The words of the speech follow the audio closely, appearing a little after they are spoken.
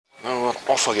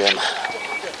off again.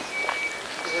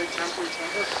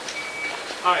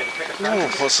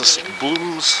 Oh, what's this?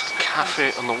 Bloom's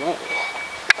Cafe on the wall.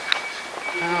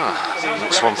 Ah,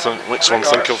 makes one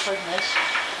think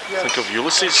of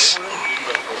Ulysses.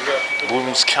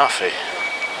 Bloom's Cafe.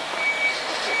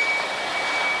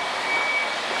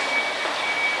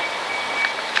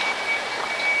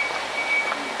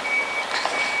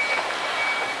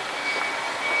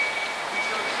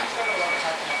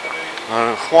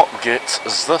 Now, what gate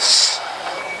is this?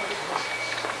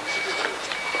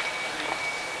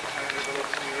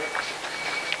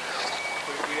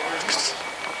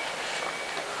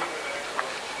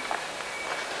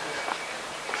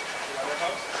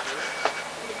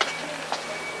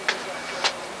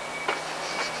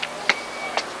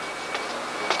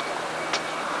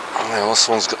 Yeah, this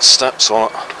one's got steps on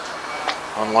it,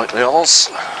 unlike the others.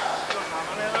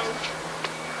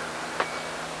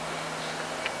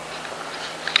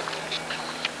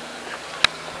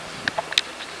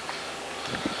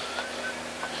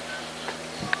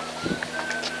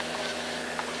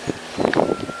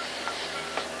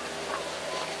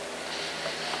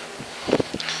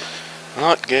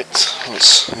 That gate,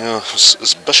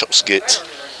 it's Bishop's Gate.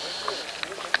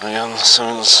 Again,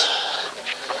 sounds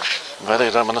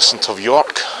very reminiscent of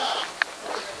York.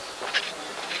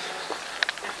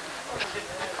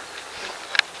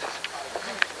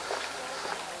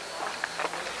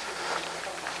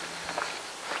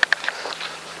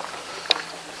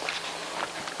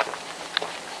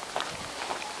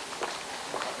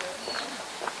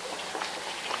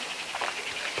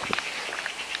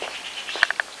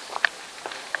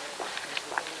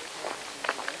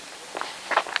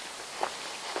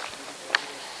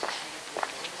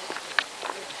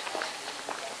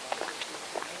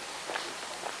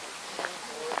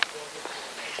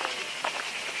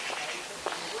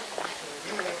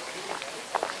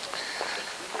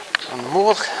 And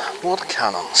more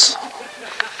cannons.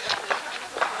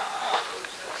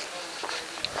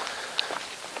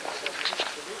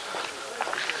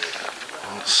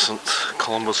 And St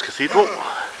Columba's Cathedral.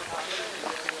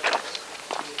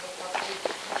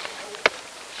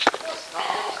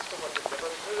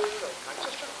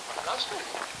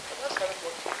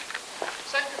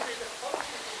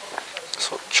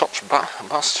 So church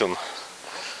bastion.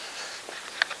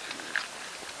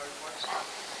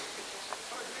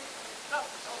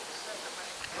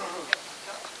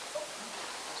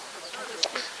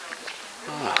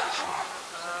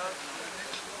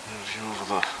 View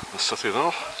over the city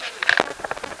there.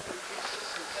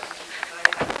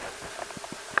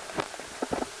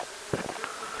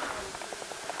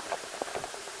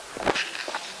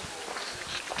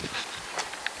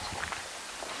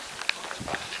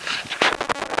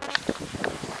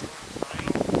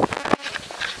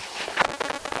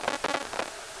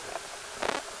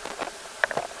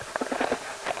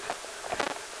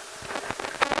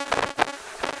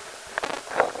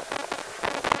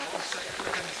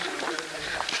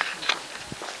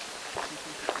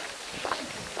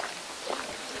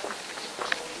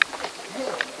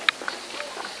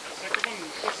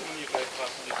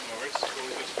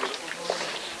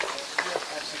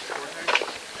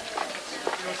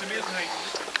 It's amazing how you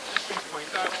just pinpoint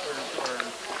that or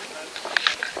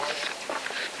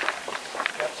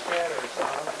that's better,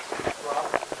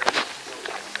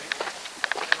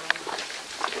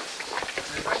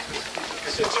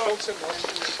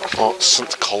 Oh,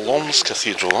 St Columba's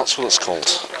Cathedral, that's what it's called.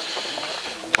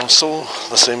 Oh, still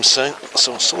the same saint,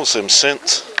 still the same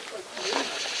saint.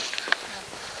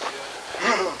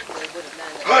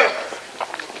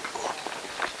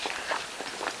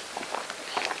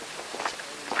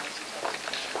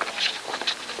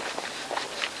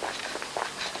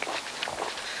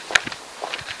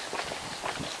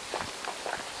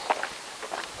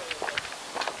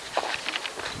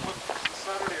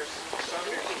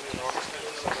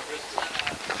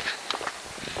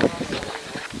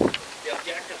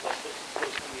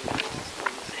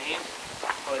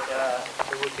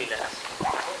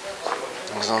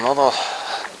 There's another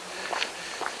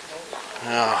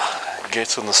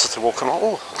gate on the city wall coming up.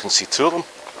 Oh, I can see two of them.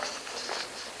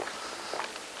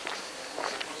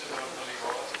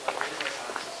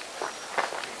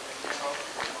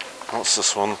 What's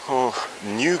this one? Oh,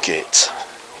 Newgate.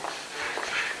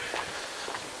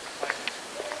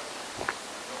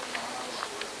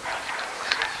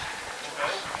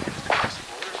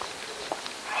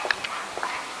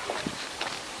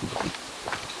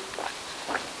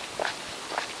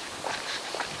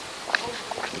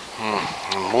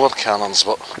 More cannons,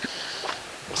 but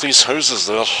with these houses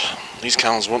there, these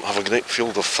cannons won't have a great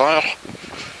field of fire.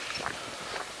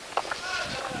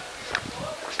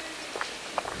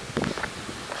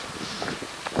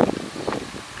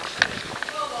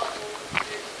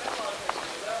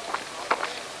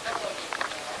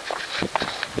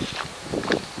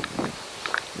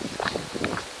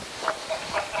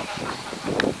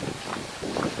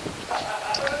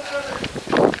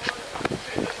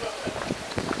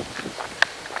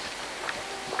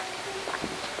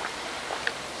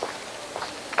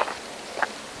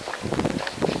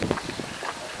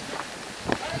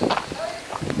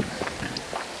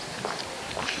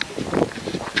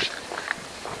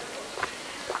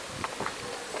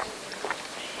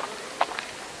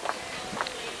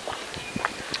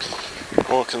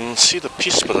 can see the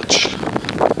Peace Bridge.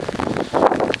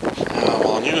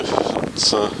 Well, I knew that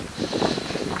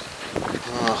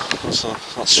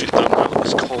street down there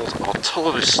is called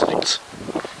Artillery Street.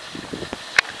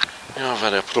 Yeah,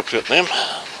 very appropriate name.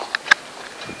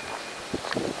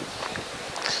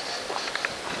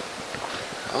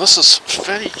 And this is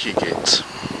Ferry Quay Gate.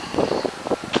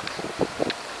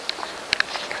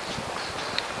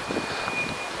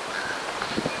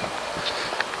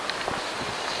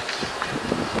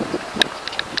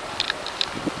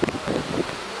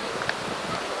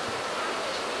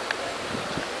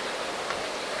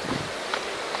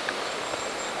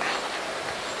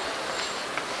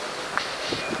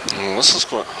 This is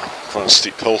quite a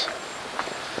steep hill.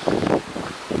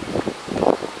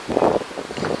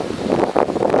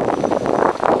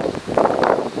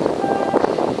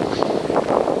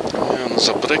 Yeah, and there's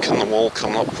a break in the wall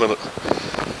coming up where it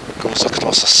goes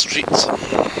across a street.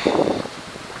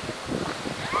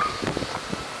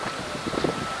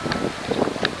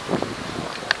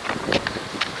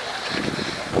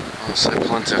 There's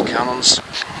plenty of cannons.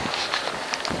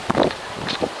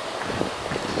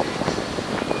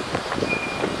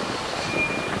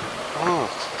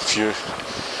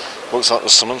 Looks like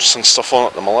there's some interesting stuff on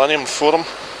at the Millennium Forum.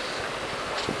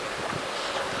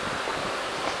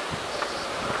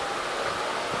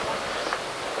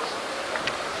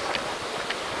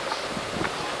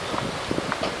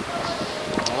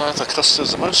 Agatha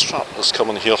Christie's The Mousetrap is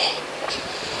coming here.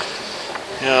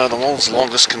 Yeah, the world's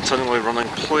longest continually running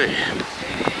play.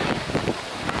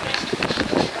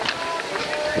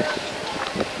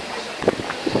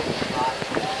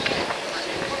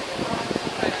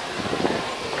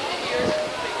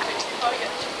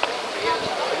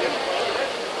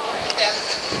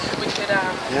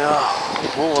 Yeah,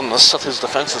 well, and the city's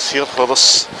defence is here where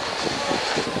this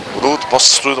road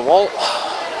busts through the wall.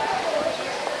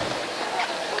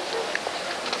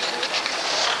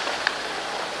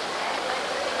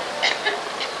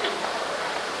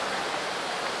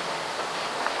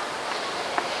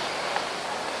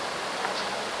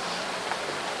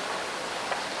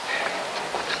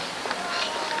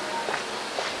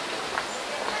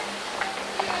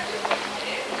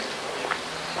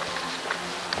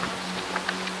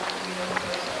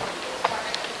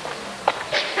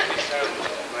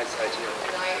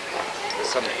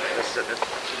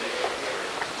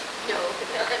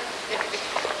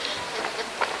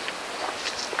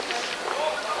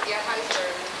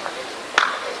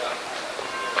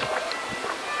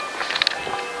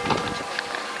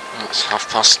 It's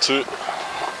 2:30. You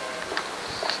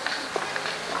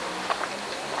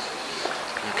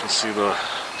can see the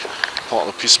part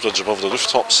of the Peace Bridge above the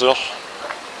rooftops there. I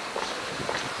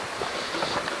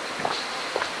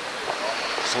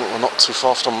think we're not too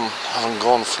far from having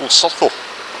gone full circle.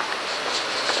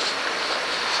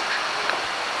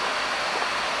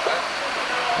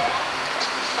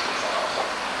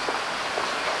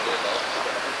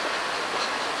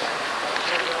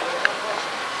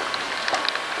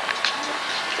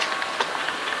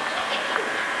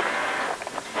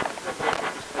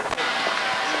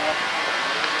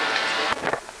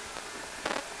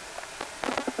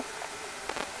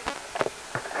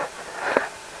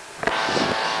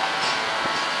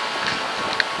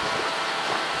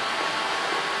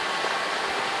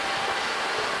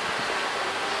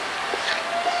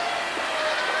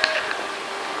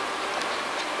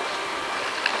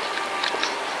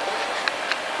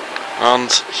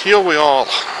 And here we are,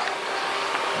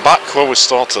 back where we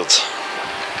started.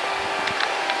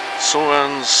 So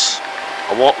ends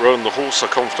a walk round the whole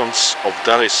circumference of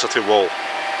Derry City Wall.